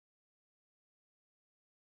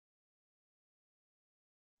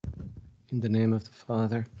In the name of the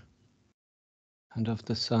Father, and of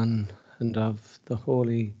the Son, and of the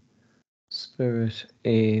Holy Spirit.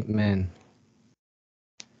 Amen.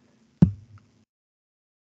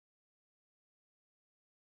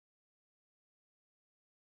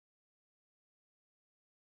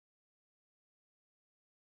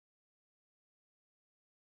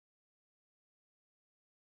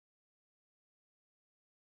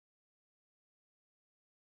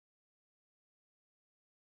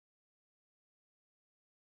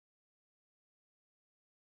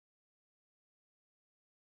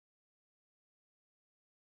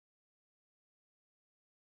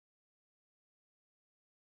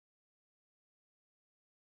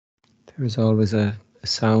 There is always a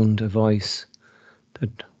sound, a voice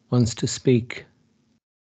that wants to speak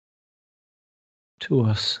to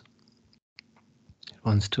us. It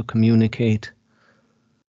wants to communicate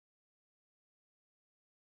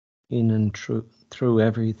in and through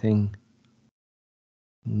everything,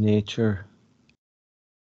 nature,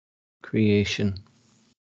 creation.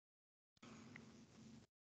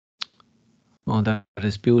 All that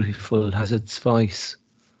is beautiful has its voice.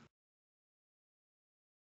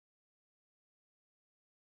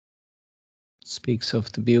 It speaks of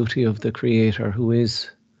the beauty of the Creator, who is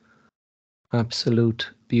absolute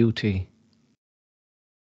beauty.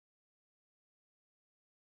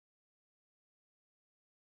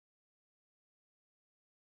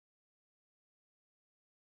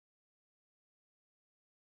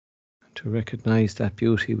 To recognize that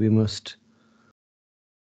beauty, we must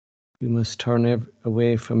turn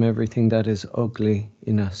away from everything that is ugly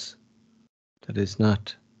in us, that is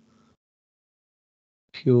not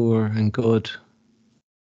pure and good.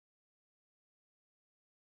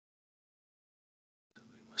 We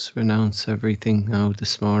must renounce everything now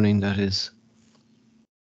this morning that is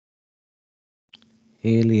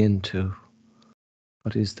alien to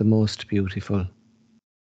what is the most beautiful.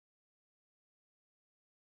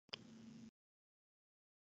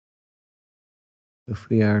 If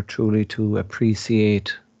we are truly to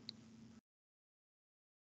appreciate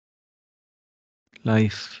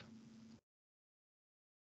life,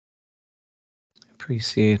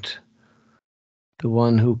 appreciate the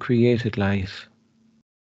one who created life,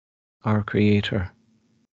 our Creator,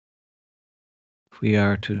 if we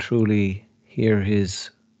are to truly hear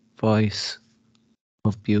his voice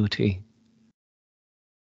of beauty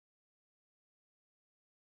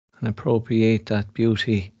and appropriate that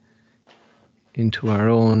beauty into our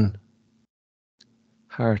own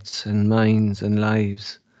hearts and minds and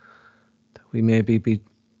lives, that we may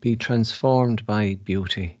be transformed by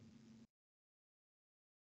beauty.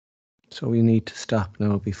 So we need to stop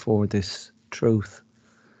now before this truth.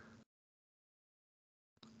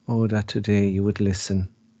 Oh, that today you would listen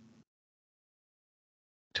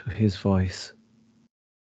to his voice.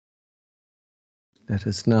 Let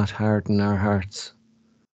us not harden our hearts.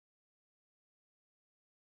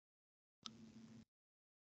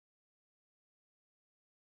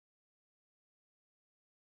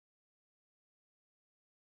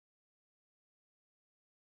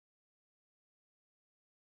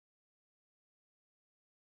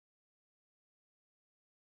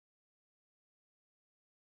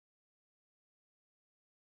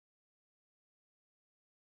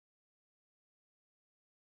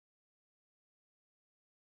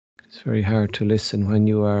 It's very hard to listen when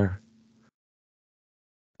you are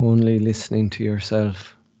only listening to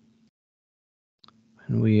yourself.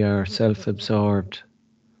 When we are self-absorbed,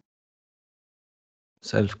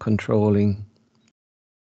 self-controlling,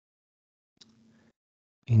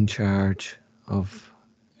 in charge of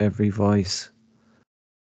every voice,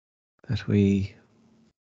 that we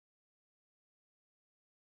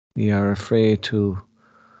are afraid to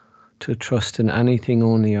trust in anything,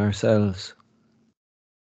 only ourselves.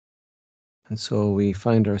 And so we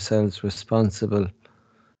find ourselves responsible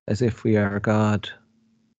as if we are God.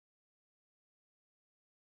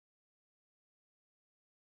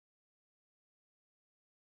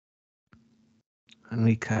 And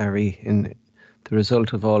we carry in the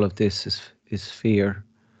result of all of this is fear,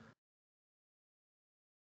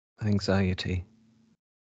 anxiety.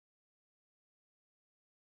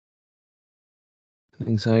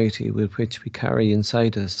 Anxiety with which we carry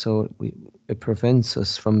inside us, so it prevents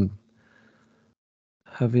us from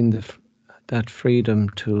having that freedom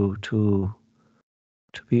to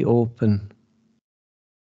be open.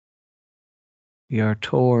 We are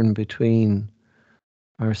torn between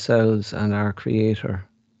ourselves and our Creator.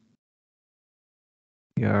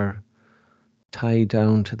 We are tied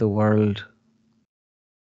down to the world,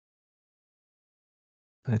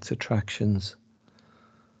 its attractions,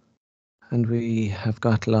 and we have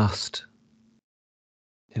got lost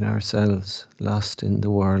in ourselves, lost in the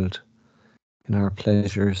world, in our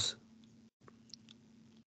pleasures,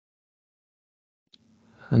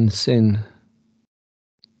 and sin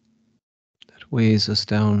that weighs us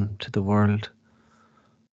down to the world.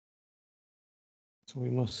 So we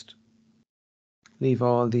must leave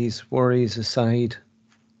all these worries aside.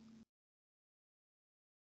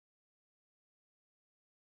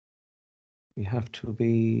 We have to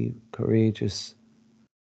be courageous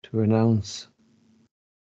to renounce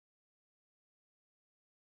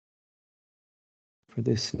for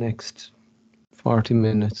this next 40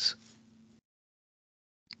 minutes.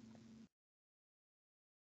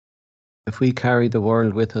 If we carry the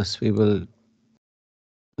world with us, we will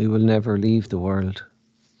never leave the world.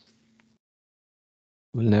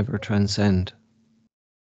 We'll never transcend.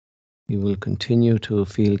 We will continue to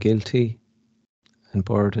feel guilty and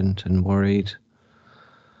burdened and worried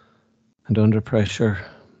and under pressure.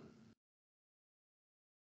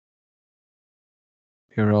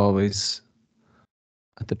 We're always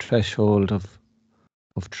at the threshold of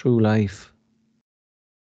true life.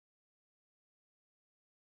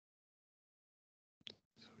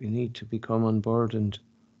 So we need to become unburdened,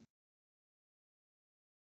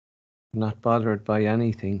 not bothered by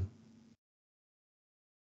anything.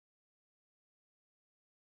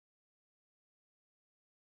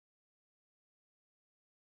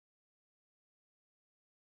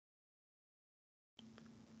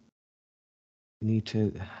 We need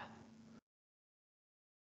to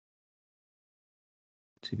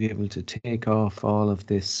be able to take off all of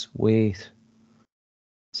this weight,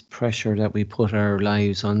 this pressure that we put our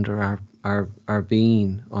lives under, our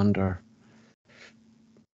being under.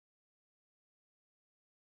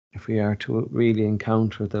 If we are to really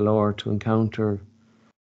encounter the Lord, to encounter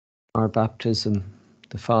our baptism,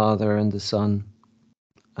 the Father and the Son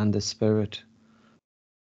and the Spirit,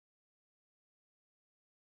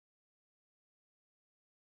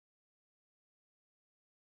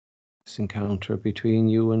 this encounter between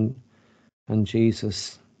you and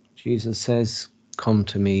Jesus. Jesus says, "Come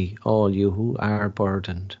to me, all you who are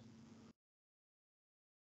burdened."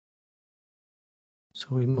 So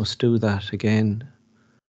we must do that again.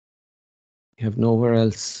 We have nowhere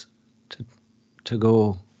else to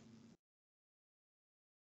go.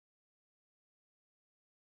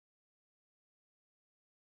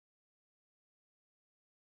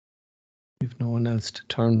 We have no one else to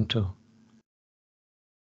turn to.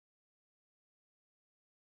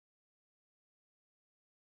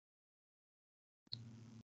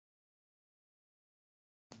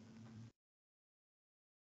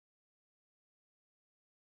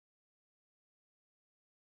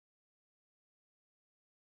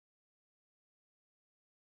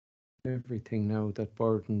 Everything now that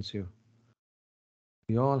burdens you,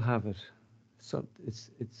 we all have it. So it's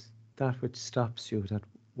that which stops you, that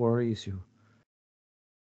worries you.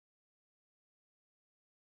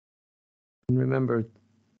 And remember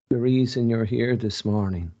the reason you're here this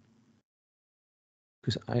morning,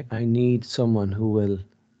 because I need someone who will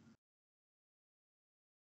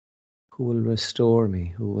restore me,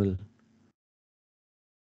 who will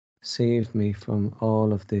save me from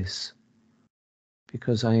all of this,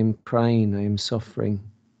 because I am crying, I am suffering,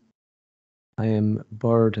 I am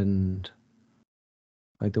burdened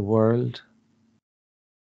by the world,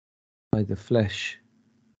 by the flesh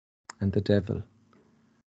and the devil.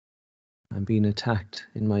 I'm being attacked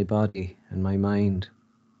in my body and my mind.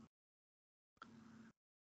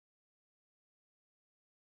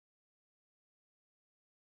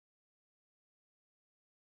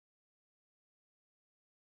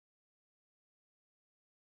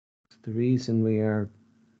 The reason we are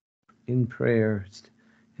in prayer,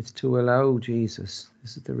 it's to allow Jesus.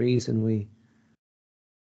 This is the reason we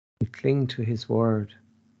cling to his word,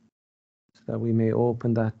 so that we may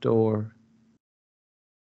open that door,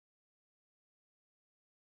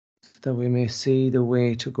 so that we may see the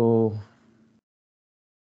way to go.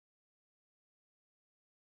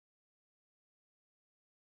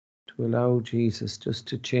 To allow Jesus just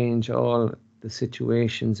to change all the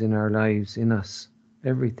situations in our lives, in us,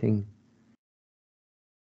 everything.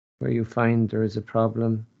 Where you find there is a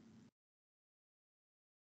problem,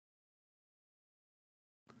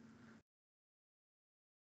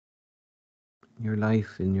 in your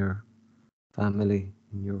life, in your family,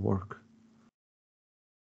 in your work,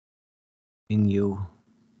 in you.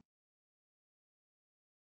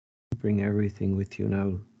 Bring everything with you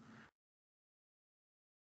now.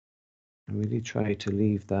 And really try to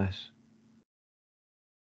leave that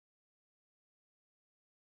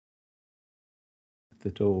at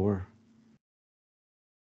the door.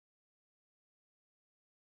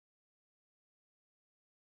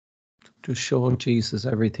 Just show Jesus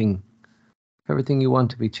everything you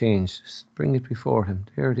want to be changed. Just bring it before him.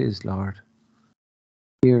 There it is, Lord.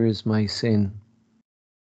 Here is my sin.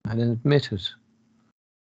 And admit it.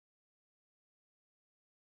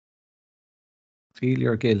 Feel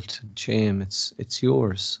your guilt and shame. It's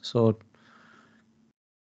yours. So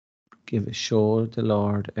show the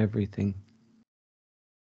Lord everything.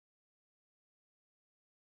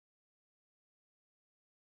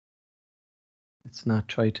 Let's not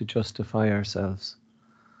try to justify ourselves.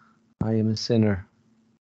 I am a sinner.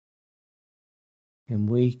 I am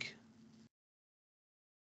weak.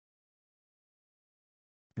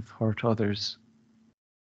 I've hurt others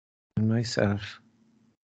and myself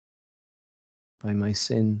by my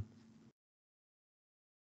sin,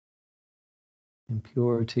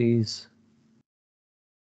 impurities,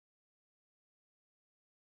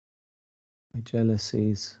 my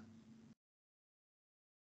jealousies,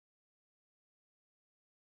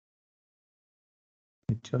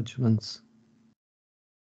 my judgments,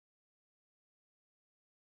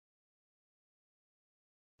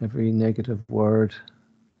 every negative word.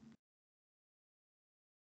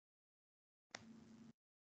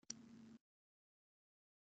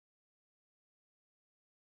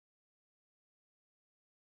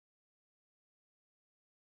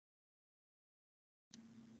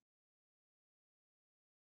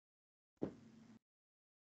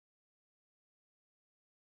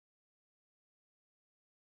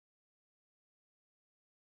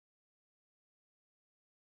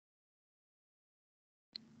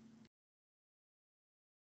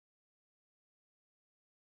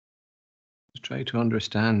 Try to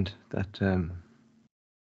understand that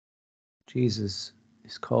Jesus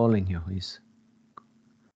is calling you.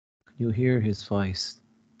 You hear his voice.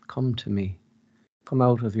 Come to me. Come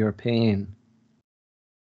out of your pain.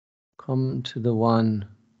 Come to the one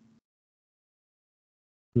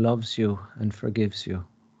who loves you and forgives you,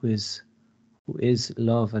 who is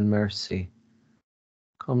love and mercy.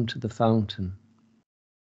 Come to the fountain.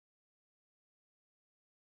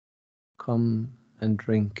 Come and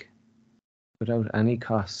drink without any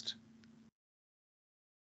cost.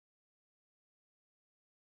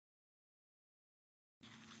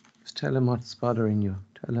 Just tell him what's bothering you.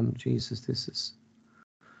 Tell him, Jesus, this is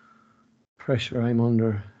pressure I'm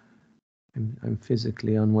under. I'm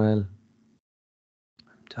physically unwell.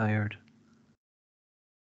 I'm tired.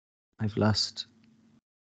 I've lost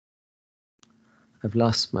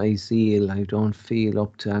my zeal. I don't feel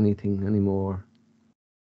up to anything anymore.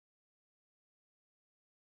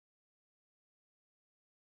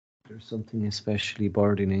 There's something especially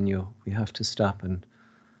burdening you. We have to stop and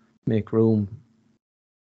make room,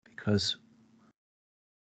 because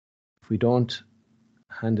if we don't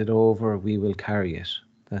hand it over, we will carry it.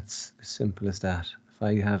 That's as simple as that. If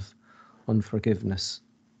I have unforgiveness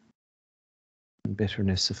and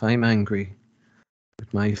bitterness, if I'm angry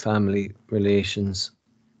with my family relations,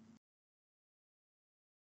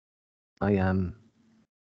 I am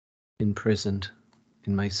imprisoned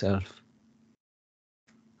in myself.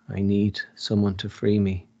 I need someone to free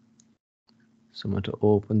me, someone to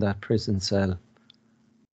open that prison cell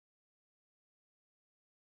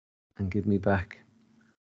and give me back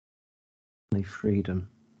my freedom.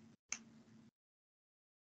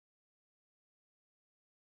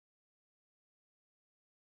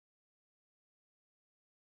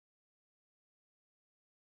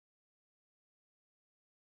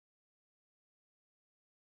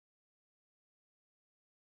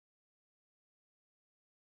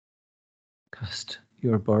 Cast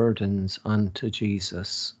your burdens onto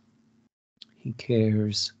Jesus. He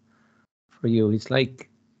cares for you. He's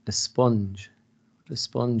like a sponge. The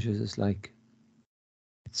sponge is like,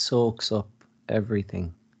 it soaks up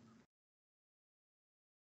everything.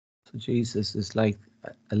 So Jesus is like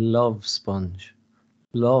a love sponge.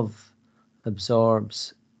 Love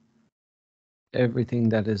absorbs everything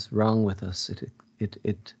that is wrong with us. It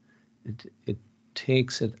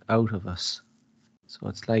takes it out of us. So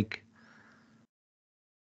it's like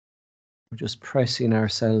we're just pressing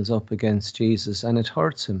ourselves up against Jesus, and it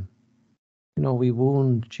hurts him. You know, we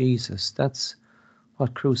wound Jesus. That's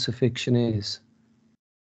what crucifixion is.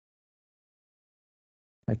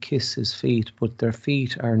 I kiss his feet, but their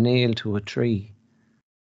feet are nailed to a tree.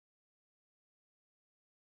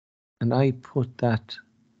 And I put that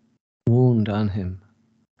wound on him.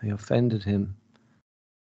 I offended him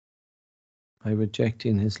by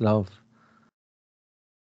rejecting his love.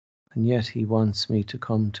 And yet he wants me to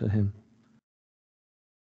come to him.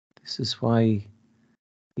 This is why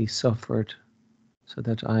he suffered, so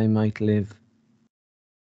that I might live.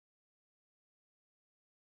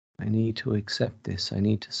 I need to accept this. I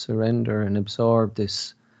need to surrender and absorb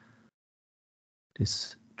this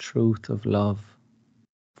this truth of love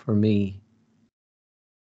for me.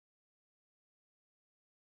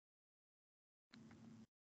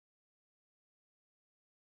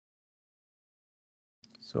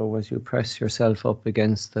 So as you press yourself up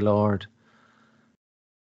against the Lord,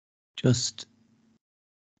 just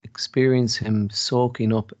experience Him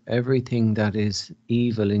soaking up everything that is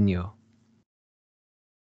evil in you.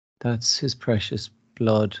 That's His precious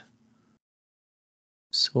blood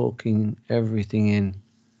soaking everything in,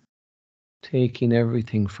 taking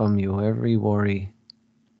everything from you, every worry,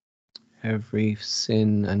 every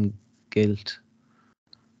sin and guilt,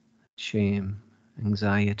 shame,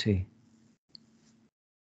 anxiety.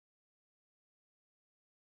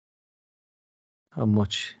 How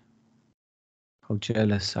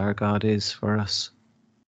jealous our God is for us,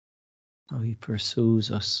 how He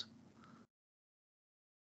pursues us.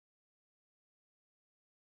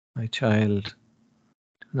 My child,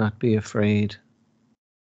 do not be afraid.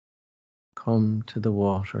 Come to the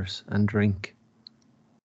waters and drink.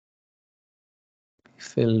 Be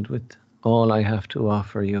filled with all I have to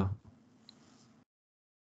offer you.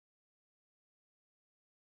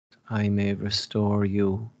 I may restore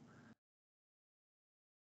you.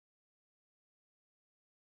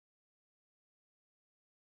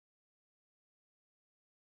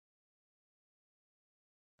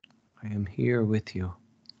 I am here with you.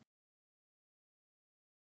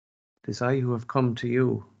 It is I who have come to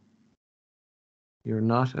you. You're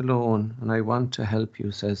not alone, and I want to help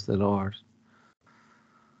you, says the Lord.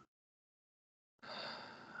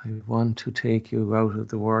 I want to take you out of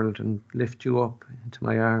the world and lift you up into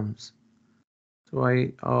my arms. So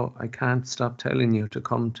I can't stop telling you to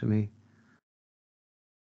come to me.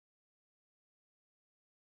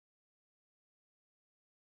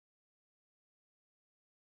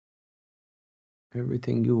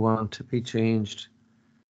 Everything you want to be changed,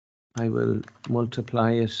 I will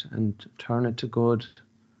multiply it and turn it to good.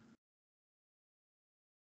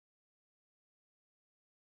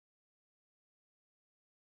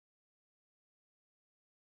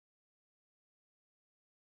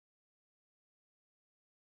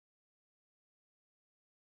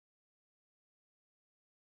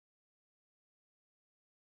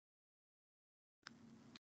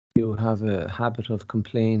 You have a habit of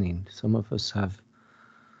complaining. Some of us have.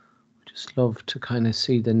 We just love to kind of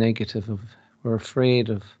see the negative of, we're afraid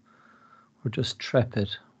of, we're just trepid,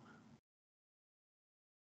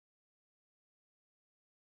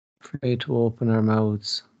 afraid to open our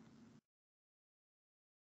mouths.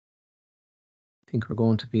 Think we're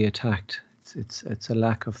going to be attacked. It's a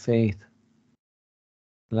lack of faith,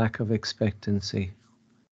 lack of expectancy.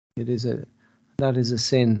 That is a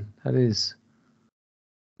sin. It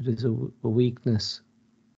is a weakness.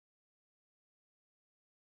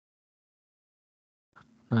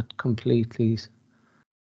 Not completely.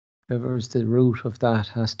 Whatever is the root of that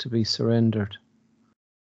has to be surrendered.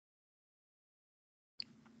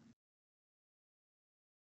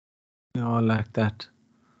 We all lack that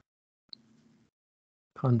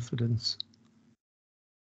confidence.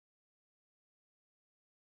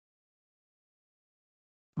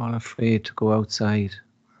 All afraid to go outside,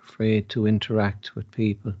 afraid to interact with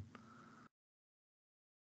people.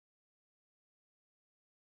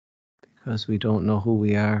 Because we don't know who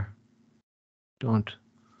we are, don't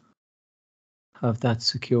have that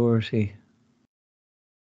security,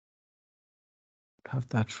 have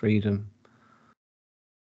that freedom.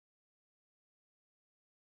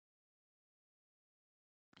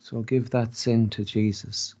 So give that sin to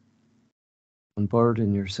Jesus.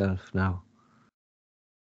 Unburden yourself now.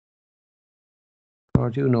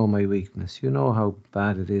 Lord, you know my weakness. You know how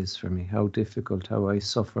bad it is for me, how difficult, how I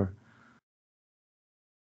suffer.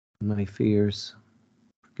 My fears.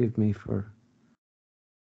 Forgive me for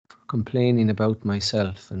complaining about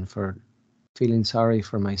myself and for feeling sorry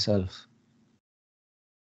for myself.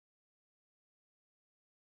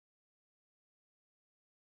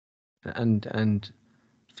 And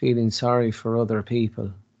feeling sorry for other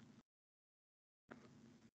people.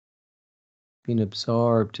 Being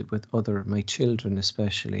absorbed with my children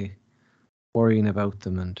especially, worrying about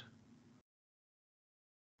them and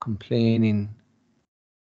complaining.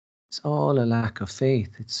 It's all a lack of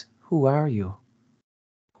faith. It's, who are you?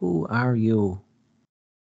 Who are you?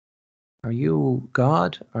 Are you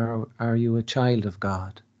God or are you a child of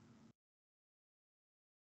God?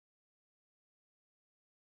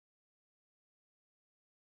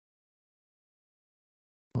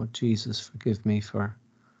 Oh, Jesus, forgive me for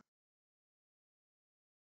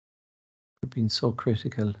being so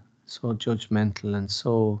critical, so judgmental, and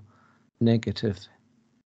so negative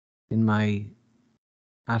in my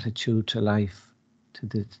attitude to life,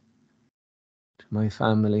 to my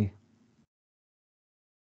family.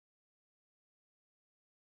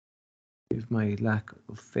 Forgive my lack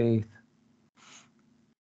of faith.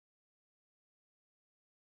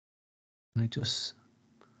 And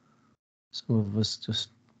some of us just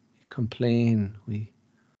complain. We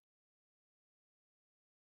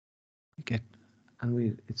get,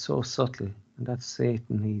 and it's so subtle, and that's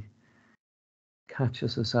Satan. He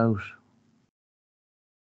catches us out.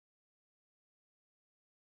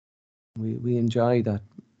 We enjoy that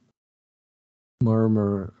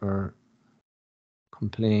murmur or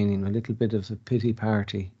complaining, a little bit of a pity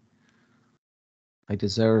party. I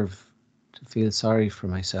deserve to feel sorry for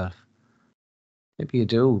myself. Maybe you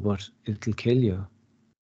do, but it'll kill you.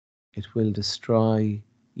 It will destroy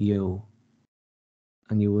you,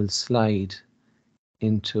 and you will slide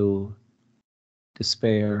into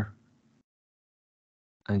despair,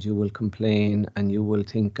 and you will complain, and you will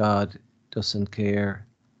think God doesn't care,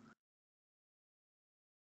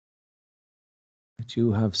 that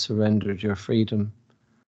you have surrendered your freedom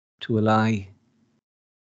to a lie.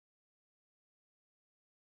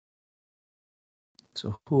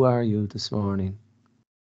 So who are you this morning?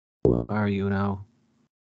 Who are you now?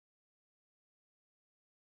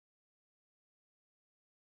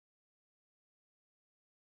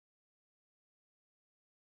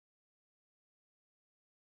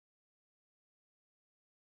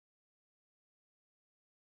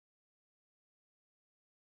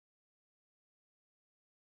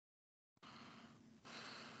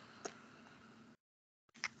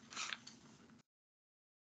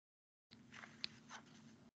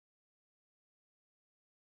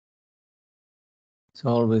 It's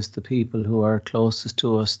always the people who are closest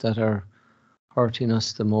to us that are hurting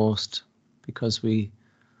us the most, because we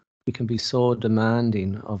can be so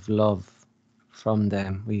demanding of love from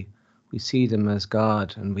them. We see them as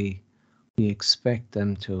God, and we expect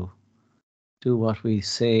them to do what we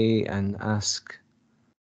say and ask.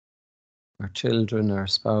 Our children, our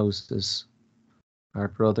spouses, our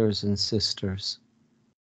brothers and sisters,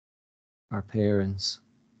 our parents.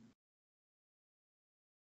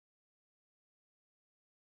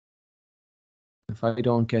 If I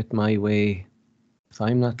don't get my way, if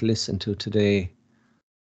I'm not listened to today,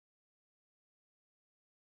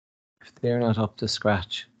 if they're not up to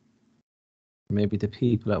scratch, maybe the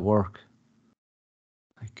people at work,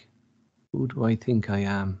 like, who do I think I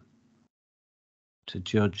am to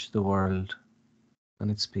judge the world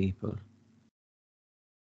and its people?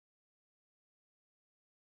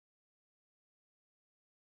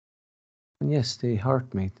 And yes, they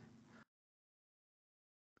hurt me.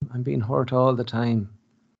 I'm being hurt all the time.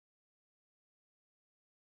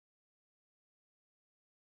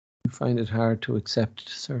 I find it hard to accept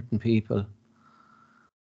certain people,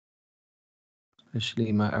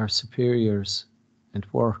 especially our superiors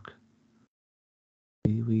at work.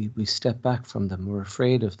 We step back from them. We're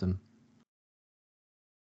afraid of them.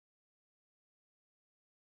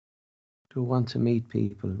 We don't want to meet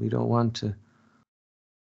people. We don't want to.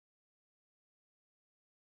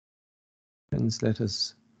 Friends, let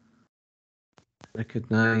us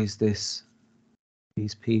recognize these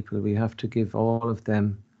people. We have to give all of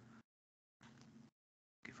them,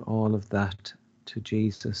 give all of that to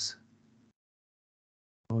Jesus.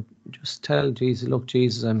 Oh, just tell Jesus, look,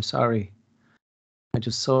 Jesus, I'm sorry. I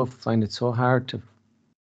just find it so hard to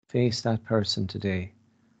face that person today.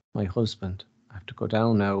 My husband. I have to go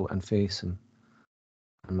down now and face him.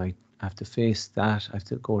 And I have to face that. I have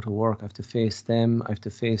to go to work. I have to face them. I have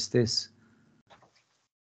to face this.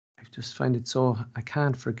 I just find it so, I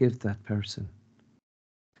can't forgive that person.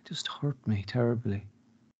 It just hurt me terribly.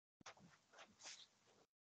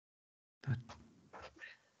 That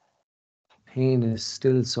pain is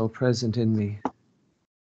still so present in me.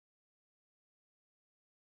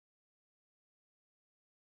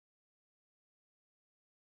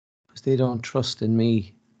 Because they don't trust in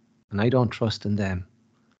me, and I don't trust in them.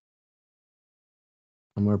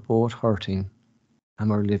 And we're both hurting,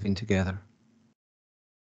 and we're living together.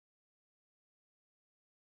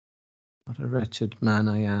 What a wretched man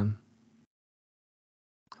I am.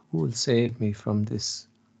 Who will save me from this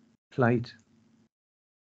plight?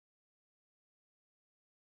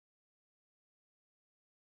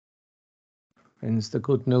 Friends, the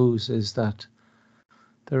good news is that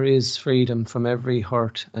there is freedom from every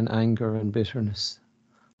hurt and anger and bitterness.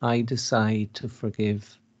 I decide to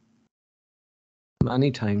forgive.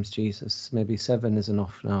 Many times, Jesus, maybe 7 is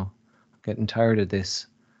enough now. I'm getting tired of this.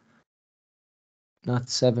 Not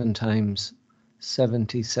 7 times,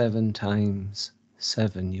 77 times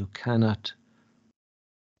 7. You cannot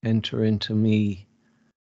enter into me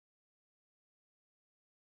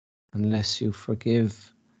unless you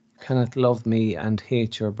forgive. cannot love me and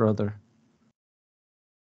hate your brother.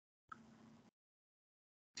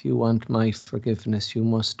 If you want my forgiveness, you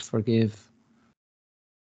must forgive.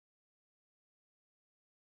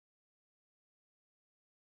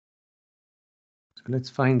 So let's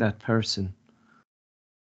find that person.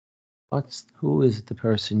 Who is the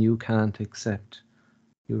person you can't accept?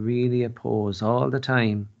 You really oppose all the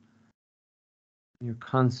time. You're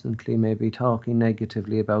constantly maybe talking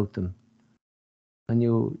negatively about them. And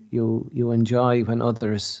you enjoy when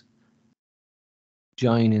others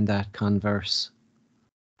join in that converse.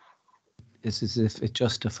 It's as if it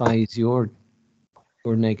justifies your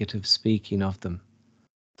negative speaking of them.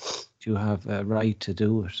 You have a right to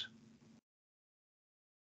do it.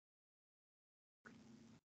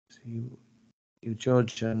 So you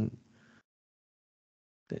judge, and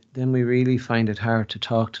then we really find it hard to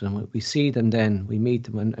talk to them. We see them then, we meet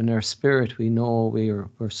them, and in our spirit we know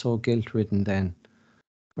we're so guilt-ridden then.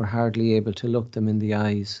 We're hardly able to look them in the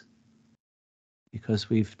eyes because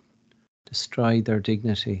we've destroyed their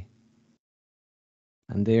dignity,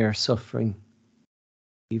 and they are suffering.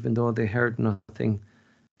 Even though they heard nothing,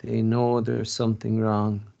 they know there's something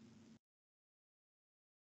wrong.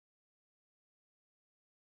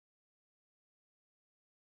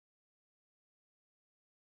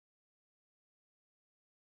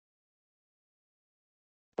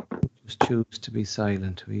 Just choose to be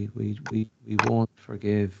silent. We won't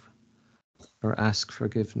forgive or ask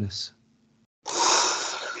forgiveness.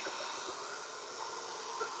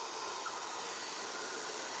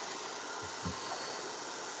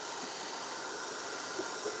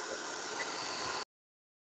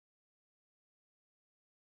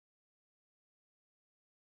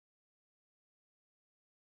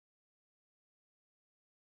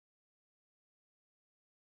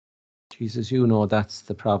 Jesus, you know that's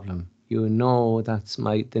the problem. You know that's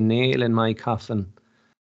the nail in my coffin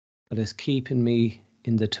that is keeping me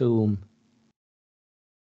in the tomb.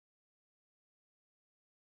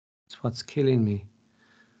 It's what's killing me.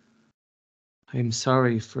 I'm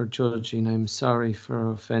sorry for judging. I'm sorry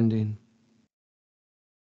for offending.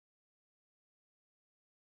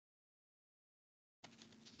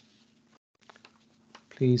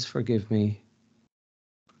 Please forgive me.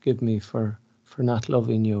 Forgive me for not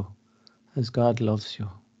loving you as God loves you.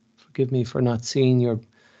 Forgive me for not seeing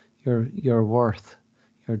your worth,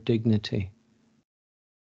 your dignity,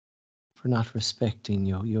 for not respecting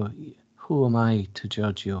you. Who am I to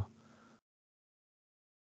judge you?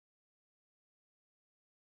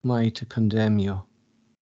 Who am I to condemn you?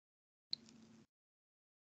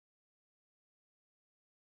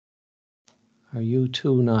 Are you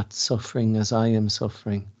too not suffering as I am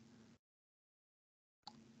suffering?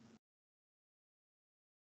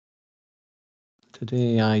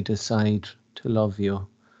 Today I decide to love you,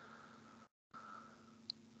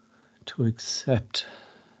 to accept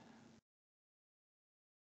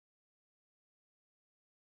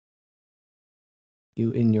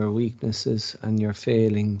you in your weaknesses and your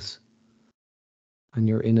failings and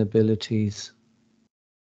your inabilities.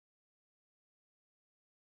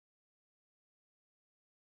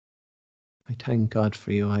 I thank God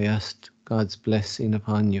for you. I ask God's blessing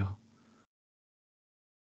upon you.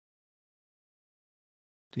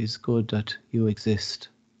 It is good that you exist,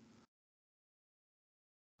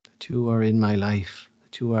 that you are in my life,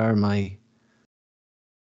 that you are my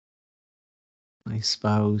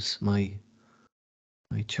spouse, my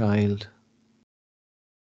child.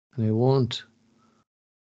 And I won't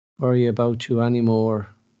worry about you anymore.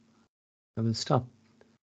 I will stop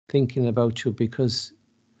thinking about you because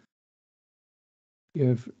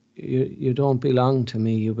you don't belong to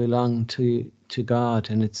me. You belong to God,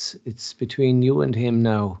 and it's between you and Him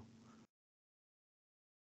now.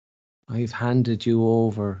 I've handed you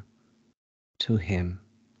over to Him.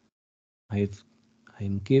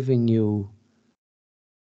 I'm giving you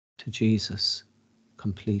to Jesus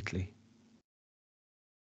completely,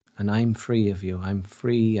 and I'm free of you. I'm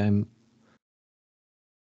free.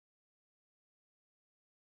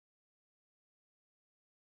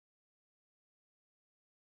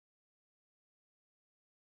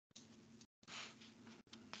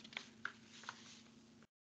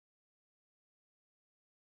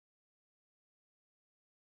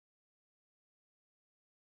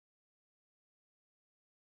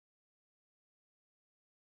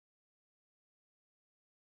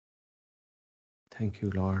 Thank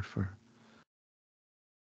you, Lord, for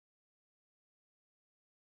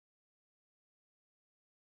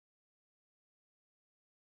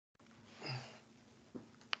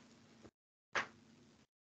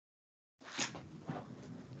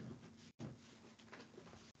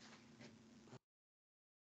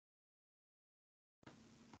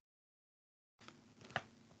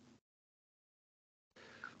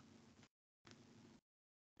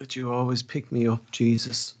that you always pick me up,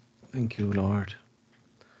 Jesus. Thank you, Lord.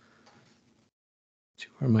 You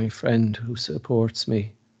are my friend who supports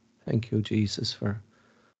me. Thank you, Jesus, for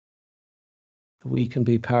that we can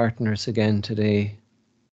be partners again today.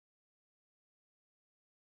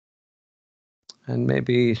 And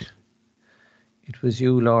maybe it was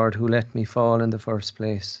you, Lord, who let me fall in the first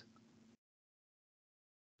place.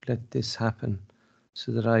 Let this happen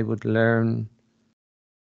so that I would learn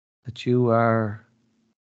that you are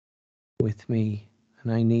with me,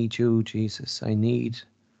 and I need you, Jesus. I need,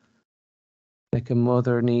 like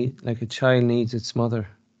a child needs its mother.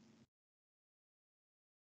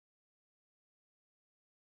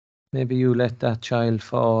 Maybe you let that child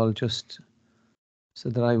fall just so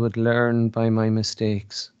that I would learn by my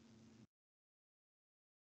mistakes.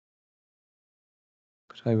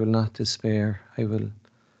 But I will not despair. I will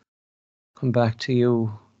come back to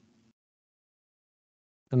you.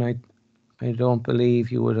 And I don't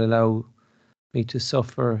believe you would allow me to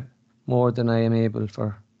suffer more than I am able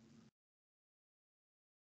for.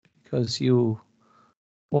 Because you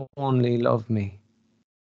only love me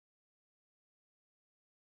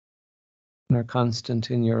and are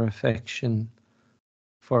constant in your affection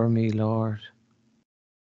for me, Lord.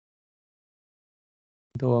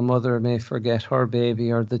 Though a mother may forget her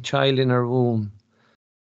baby or the child in her womb,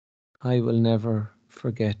 I will never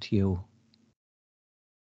forget you.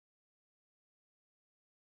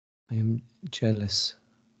 I am jealous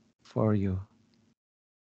for you,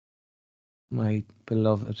 my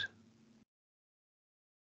beloved.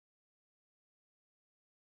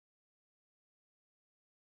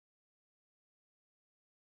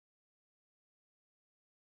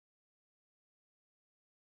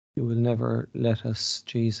 You will never let us,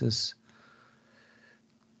 Jesus,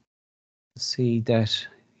 see that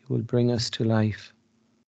you will bring us to life.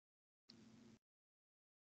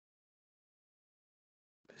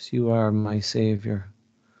 Because you are my Saviour.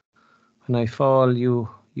 When I fall, you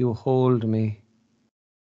hold me,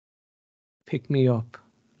 pick me up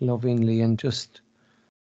lovingly, and just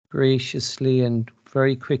graciously and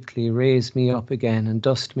very quickly raise me up again and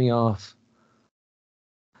dust me off.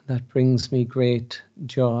 That brings me great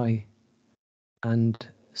joy and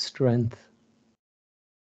strength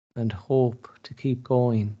and hope to keep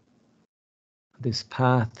going. This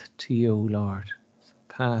path to you, Lord,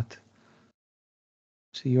 path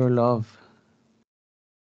to your love.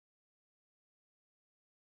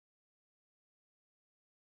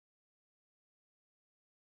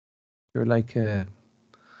 You're like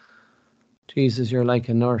Jesus, you're like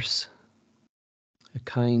a nurse, a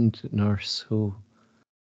kind nurse who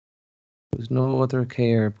has no other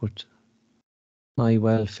care but my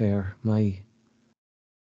welfare, my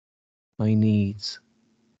needs.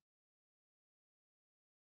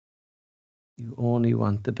 You only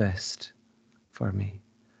want the best for me.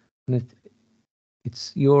 And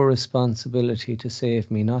it's your responsibility to save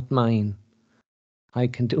me, not mine. I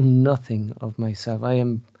can do nothing of myself.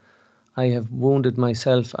 I have wounded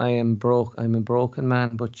myself. I'm a broken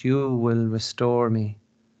man, but you will restore me.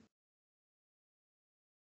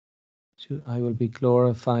 I will be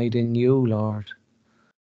glorified in you, Lord,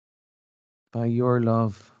 by your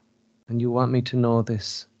love. And you want me to know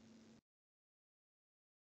this.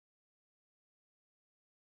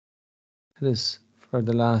 It is for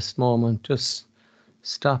the last moment. Just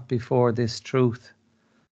stop before this truth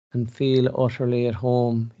and feel utterly at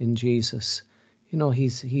home in Jesus. You know,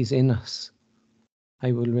 He's in us.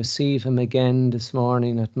 I will receive Him again this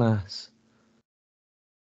morning at Mass.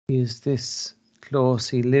 He is this close.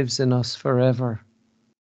 He lives in us forever.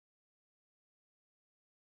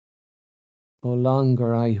 No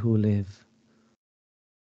longer I who live.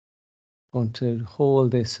 I want to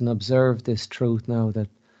hold this and observe this truth now, that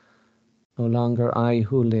no longer I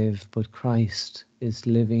who live, but Christ is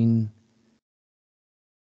living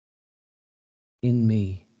in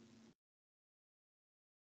me.